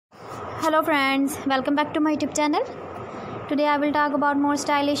Hello friends, welcome back to my YouTube channel. Today I will talk about more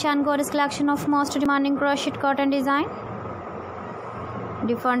stylish and gorgeous collection of most demanding crochet cotton design.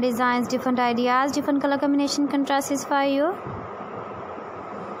 Different designs, different ideas, different color combination contrasts for you.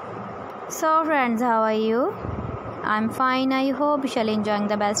 So friends, how are you? I'm fine. I hope you shall enjoying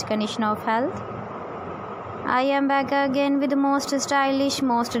the best condition of health. I am back again with the most stylish,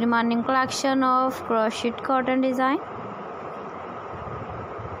 most demanding collection of crochet cotton design.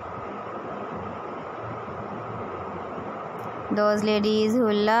 Those ladies who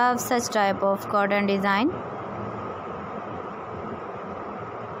love such type of cotton design.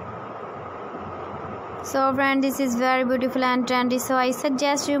 So friend, this is very beautiful and trendy, so I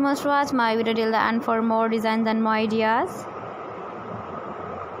suggest you must watch my video till the end for more designs and more ideas.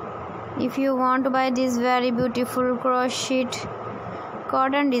 If you want to buy these very beautiful crochet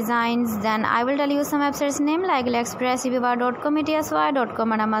cotton designs, then I will tell you some websites name like AliExpress, eBay.com,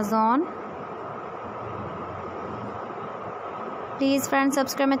 etsy.com and Amazon. Please friends,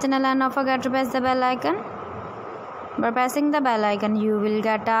 subscribe my channel and don't forget to press the bell icon. By pressing the bell icon, you will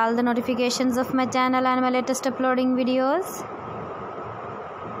get all the notifications of my channel and my latest uploading videos.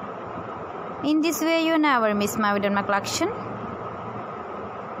 In this way, you never miss my video and my collection.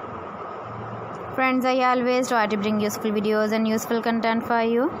 Friends, I always try to bring useful videos and useful content for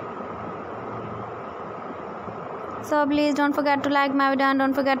you. So please don't forget to like my video and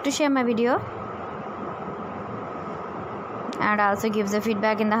don't forget to share my video. And also give the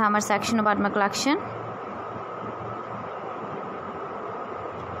feedback in the comment section about my collection.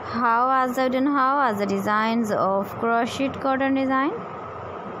 How was it and how are the designs of crochet cotton design?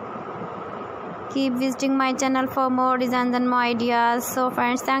 Keep visiting my channel for more designs and more ideas. So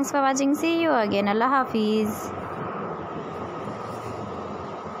friends, thanks for watching. See you again. Allah Hafiz.